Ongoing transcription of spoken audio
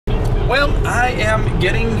Well, I am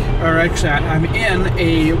getting, or actually I'm in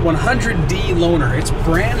a 100D loaner. It's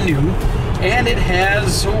brand new, and it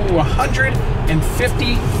has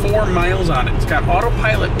 154 miles on it. It's got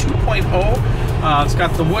Autopilot 2.0. It's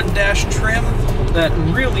got the wood dash trim, that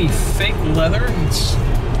really fake leather. It's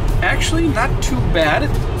actually not too bad.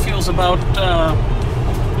 It feels about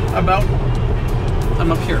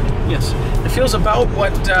I'm up here. Yes, it feels about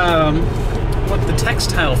what the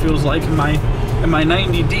textile feels like in my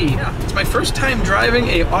 90D. Yeah, it's my first time driving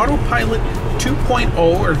a Autopilot 2.0,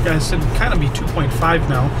 or I said kind of be 2.5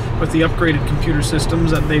 now with the upgraded computer systems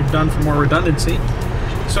that they've done for more redundancy.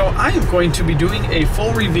 So I am going to be doing a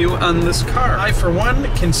full review on this car. I, for one,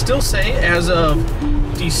 can still say as of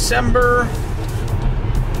December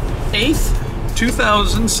 8th,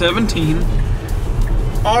 2017,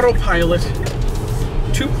 Autopilot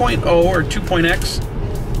 2.0 or 2.x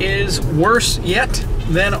is worse yet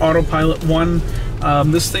than Autopilot 1.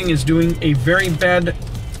 This thing is doing a very bad,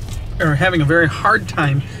 or having a very hard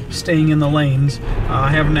time staying in the lanes. I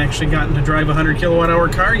haven't actually gotten to drive a 100 kilowatt-hour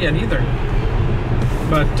car yet either.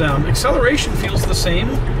 But acceleration feels the same.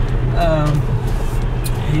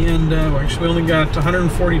 Actually we only got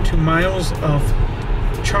 142 miles of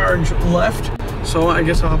charge left. So I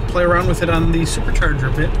guess I'll play around with it on the supercharger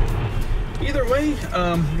a bit. Either way,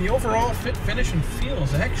 the overall fit, finish, and feel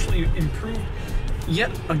is actually improved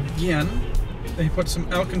yet again. They put some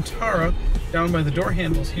Alcantara down by the door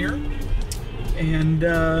handles here, and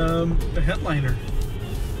the headliner.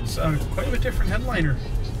 It's quite a bit different headliner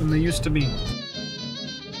than they used to be.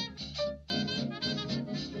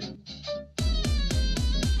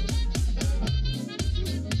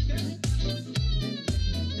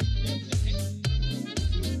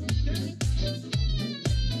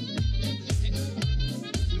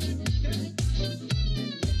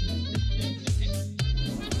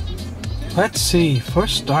 Let's see, for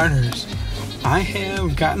starters, I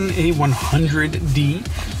have gotten a 100D.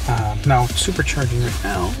 Now it's supercharging right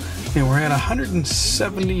now, and we're at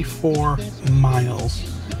 174 miles.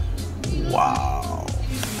 Wow.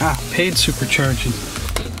 Paid supercharging.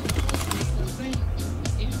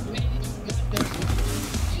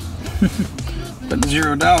 But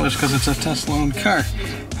 $0 because it's a Tesla-owned car.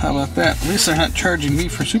 How about that? At least they're not charging me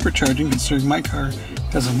for supercharging, considering my car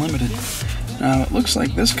has unlimited. Now it looks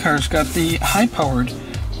like this car's got the high-powered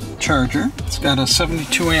charger. It's got a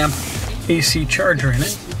 72 amp AC charger in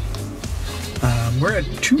it. We're at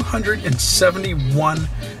 271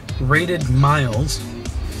 rated miles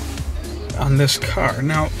on this car.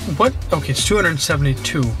 Now, okay, it's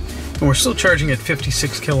 272, and we're still charging at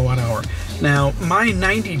 56 kilowatt hour. Now, my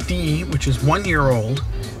 90D, which is 1 year old,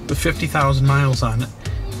 with 50,000 miles on it,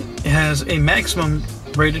 has a maximum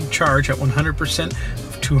rated charge at 100%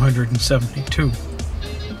 of 272.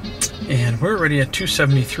 And we're already at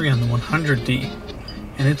 273 on the 100D.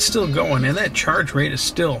 And it's still going, and that charge rate is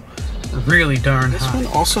still really darn high. This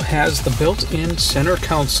one also has the built-in center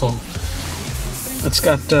console. It's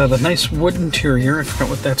got the nice wood interior. I forgot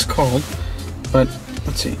what that's called, but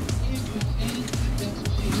let's see.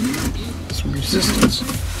 Some resistance.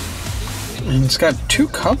 And it's got 2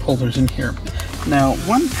 cup holders in here. Now,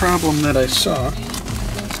 one problem that I saw,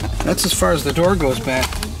 that's as far as the door goes back,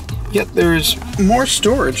 yet there's more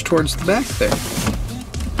storage towards the back there.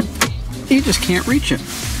 You just can't reach it.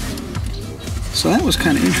 So that was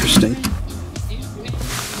kind of interesting.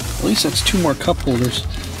 At least that's 2 more cup holders.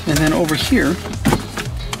 And then over here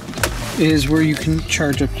is where you can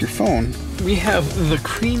charge up your phone. We have the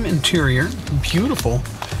cream interior, beautiful.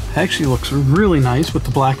 Actually looks really nice with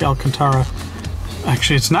the black Alcantara.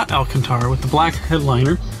 Actually, it's not Alcantara, with the black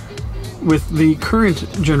headliner, with the current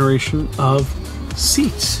generation of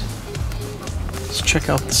seats. Let's check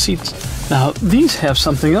out the seats. Now, these have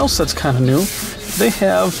something else that's kind of new. They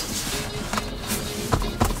have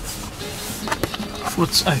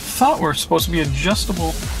what I thought were supposed to be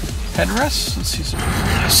adjustable headrests. Let's see.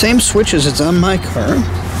 Same switches it's on my car.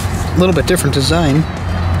 A little bit different design.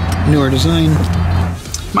 Newer design.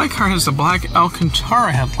 My car has the black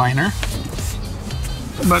Alcantara headliner,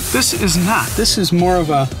 but this is not. This is more of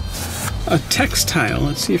a textile.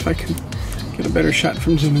 Let's see if I can get a better shot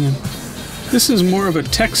from zooming in. This is more of a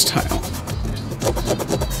textile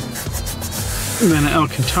than an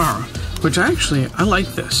Alcantara, which actually, I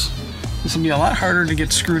like this. This would be a lot harder to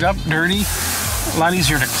get screwed up, dirty, a lot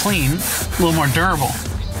easier to clean, a little more durable.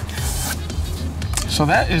 So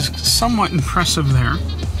that is somewhat impressive there.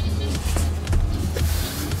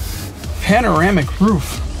 Panoramic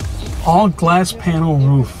roof, all glass panel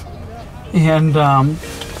roof, and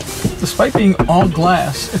despite being all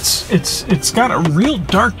glass, it's got a real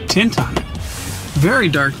dark tint on it, very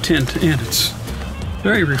dark tint, and it's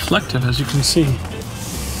Very reflective, as you can see.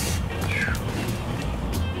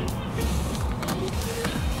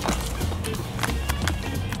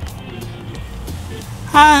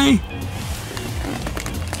 Hi!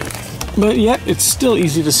 But yet, it's still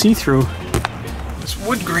easy to see through. This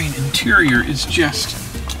wood grain interior is just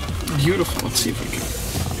beautiful. Let's see if I can...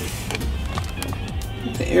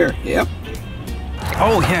 There, yep.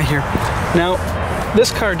 Oh yeah, here. Now,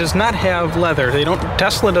 this car does not have leather.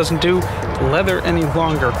 Tesla doesn't do leather any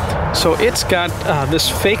longer. So it's got this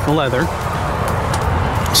fake leather.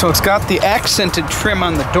 So it's got the accented trim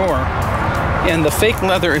on the door and the fake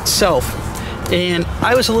leather itself. And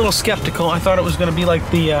I was a little skeptical. I thought it was going to be like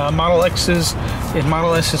the Model X's and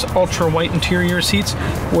Model S's ultra white interior seats,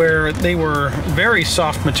 where they were very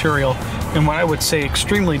soft material and what I would say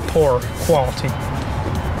extremely poor quality.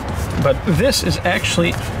 But this is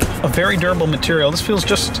actually a very durable material. This feels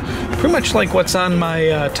just pretty much like what's on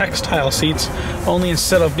my textile seats, only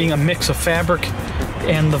instead of being a mix of fabric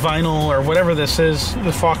and the vinyl or whatever this is,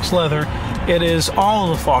 the Fox leather, it is all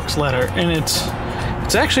the Fox leather, and it's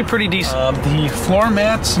actually pretty decent. The floor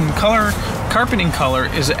mats and carpeting color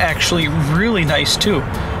is actually really nice too.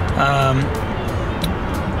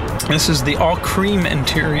 This is the all cream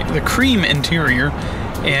interior,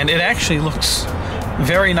 and it actually looks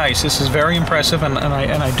very nice. This is very impressive, and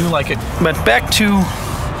I do like it. But back to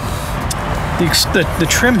the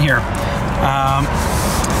trim here.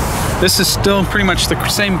 This is still pretty much the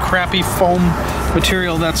same crappy foam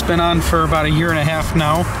material that's been on for about 1.5 years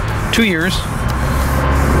now, 2 years.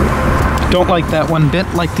 Don't like that one bit,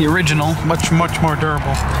 like the original, much more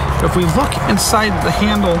durable. If we look inside the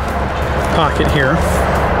handle pocket here,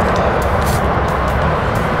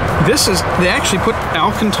 they actually put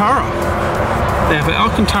Alcantara. They have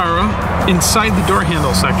Alcantara inside the door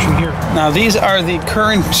handle section here. Now these are the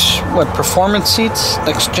current, performance seats,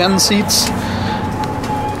 next-gen seats.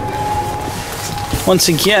 Once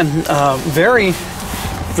again, very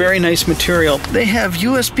nice material. They have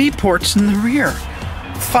USB ports in the rear.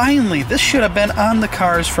 Finally, this should have been on the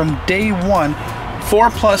cars from day one,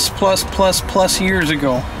 4+ years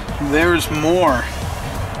ago. There's more.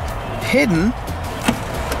 Hidden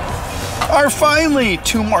are finally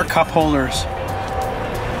 2 more cup holders.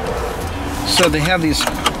 So they have these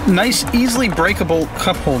nice, easily breakable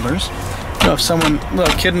cup holders. You know, if a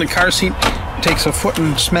little kid in the car seat takes a foot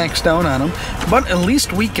and smacks down on them. But at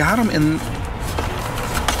least we got them in.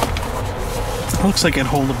 Looks like it'd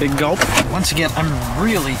hold a big gulp. Once again, I'm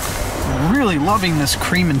really loving this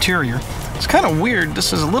cream interior. It's kind of weird.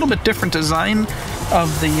 This is a little bit different design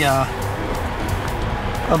of the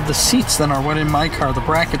seats than are what in my car. The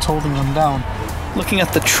brackets holding them down. Looking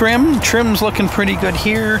at the trim's looking pretty good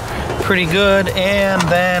here, pretty good, and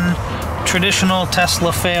then traditional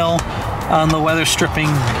Tesla fail on the weather stripping,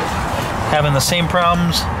 having the same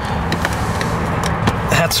problems.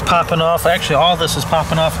 That's popping off. Actually, all this is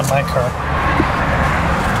popping off in my car.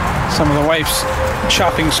 Some of the wife's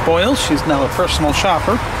shopping spoils. She's now a personal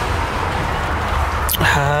shopper.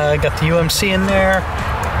 Got the UMC in there.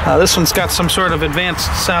 This one's got some sort of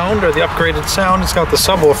advanced sound, or the upgraded sound. It's got the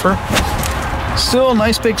subwoofer. Still a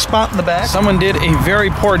nice big spot in the back. Someone did a very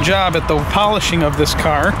poor job at the polishing of this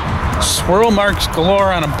car. Swirl marks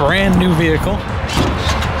galore on a brand new vehicle.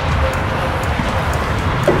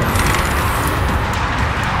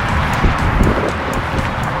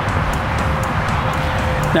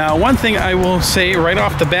 Now, one thing I will say right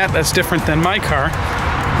off the bat that's different than my car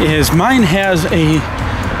is mine has a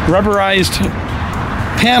rubberized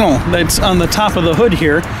panel that's on the top of the hood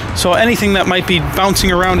here, so anything that might be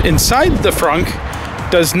bouncing around inside the frunk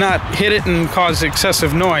does not hit it and cause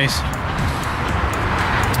excessive noise.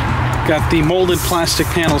 Got the molded plastic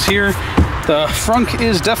panels here. The frunk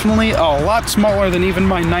is definitely a lot smaller than even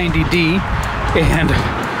my 90D, and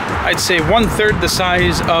I'd say 1/3 the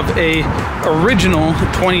size of a original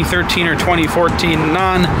 2013 or 2014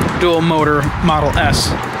 non-dual motor Model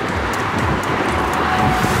S.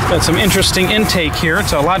 Got some interesting intake here.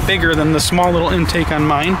 It's a lot bigger than the small little intake on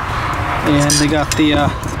mine. And they got the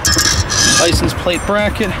license plate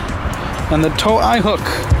bracket and the tow eye hook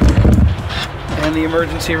and the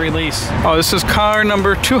emergency release. Oh, this is car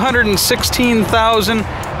number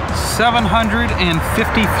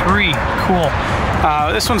 216,753. Cool.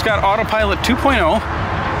 This one's got Autopilot 2.0.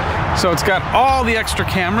 So it's got all the extra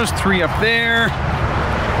cameras, 3 up there.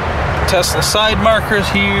 Tesla side markers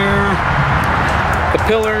here. The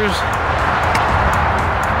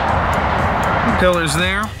pillars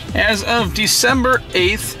there. As of December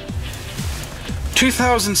 8th,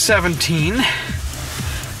 2017,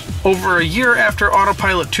 over a year after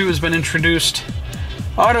Autopilot 2 has been introduced,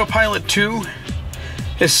 Autopilot 2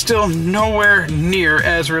 is still nowhere near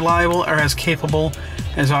as reliable or as capable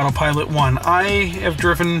as Autopilot 1. I have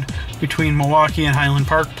driven between Milwaukee and Highland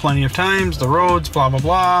Park plenty of times, the roads, blah blah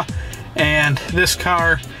blah, and this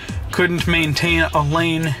car couldn't maintain a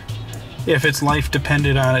lane if its life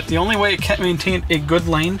depended on it. The only way it can maintain a good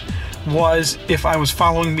lane was if I was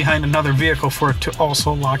following behind another vehicle for it to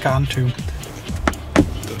also lock onto.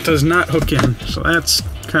 It does not hook in, so that's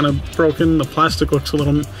kind of broken. The plastic looks a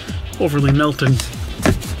little overly melted.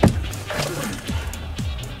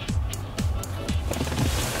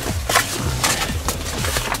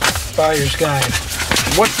 Buyer's guide.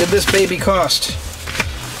 What did this baby cost?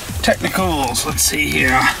 Technicals, let's see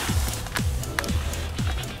here.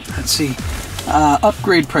 Let's see.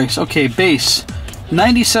 Upgrade price. Okay, base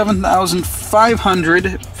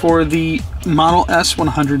 $97,500 for the Model S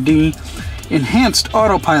 100D. Enhanced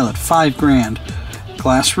Autopilot, $5,000.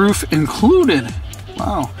 Glass roof included.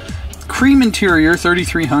 Wow. Cream interior,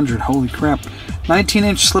 $3,300. Holy crap.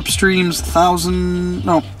 19-inch slipstreams,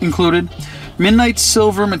 included. Midnight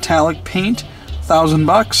silver metallic paint,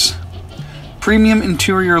 $1,000. Premium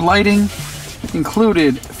interior lighting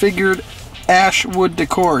included. Figured ash wood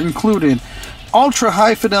decor included. Ultra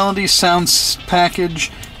high fidelity sound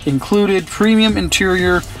package included. Premium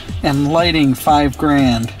interior and lighting,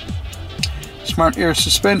 $5,000. Smart air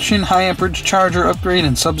suspension, high amperage charger upgrade,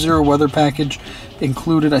 and sub-zero weather package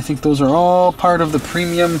included. I think those are all part of the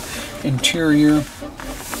premium interior.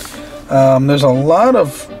 There's a lot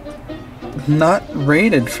of not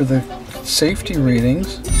rated for the safety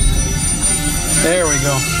ratings. There we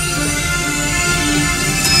go.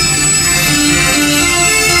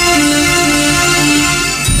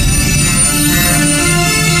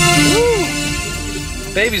 Woo!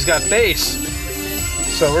 Baby's got bass.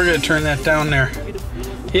 So we're going to turn that down there.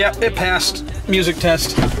 Yep, it passed music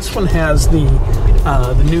test. This one has the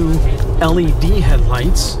new LED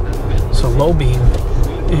headlights. So low beam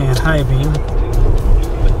and high beam.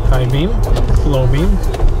 High beam, low beam,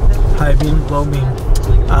 high beam, low beam.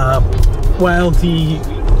 While the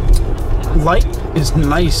light is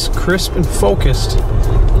nice, crisp, and focused,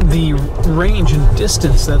 the range and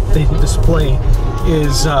distance that they display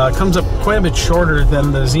is comes up quite a bit shorter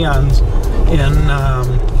than the Xeons in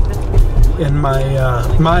my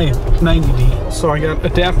 90D. So I got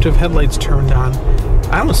adaptive headlights turned on.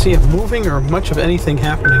 I don't see it moving or much of anything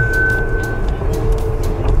happening.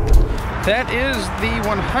 That is the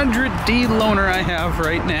 100D loaner I have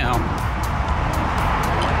right now.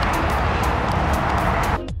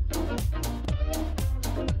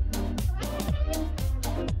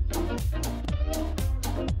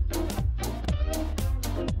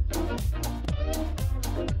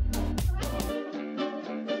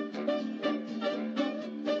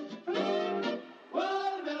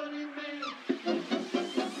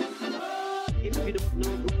 If you don't know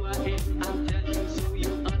who I am, I'll tell you so you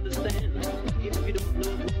understand. If you don't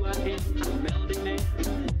know who I am, I'm the melody man.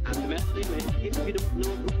 I'm the melody man. If you don't know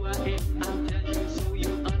who I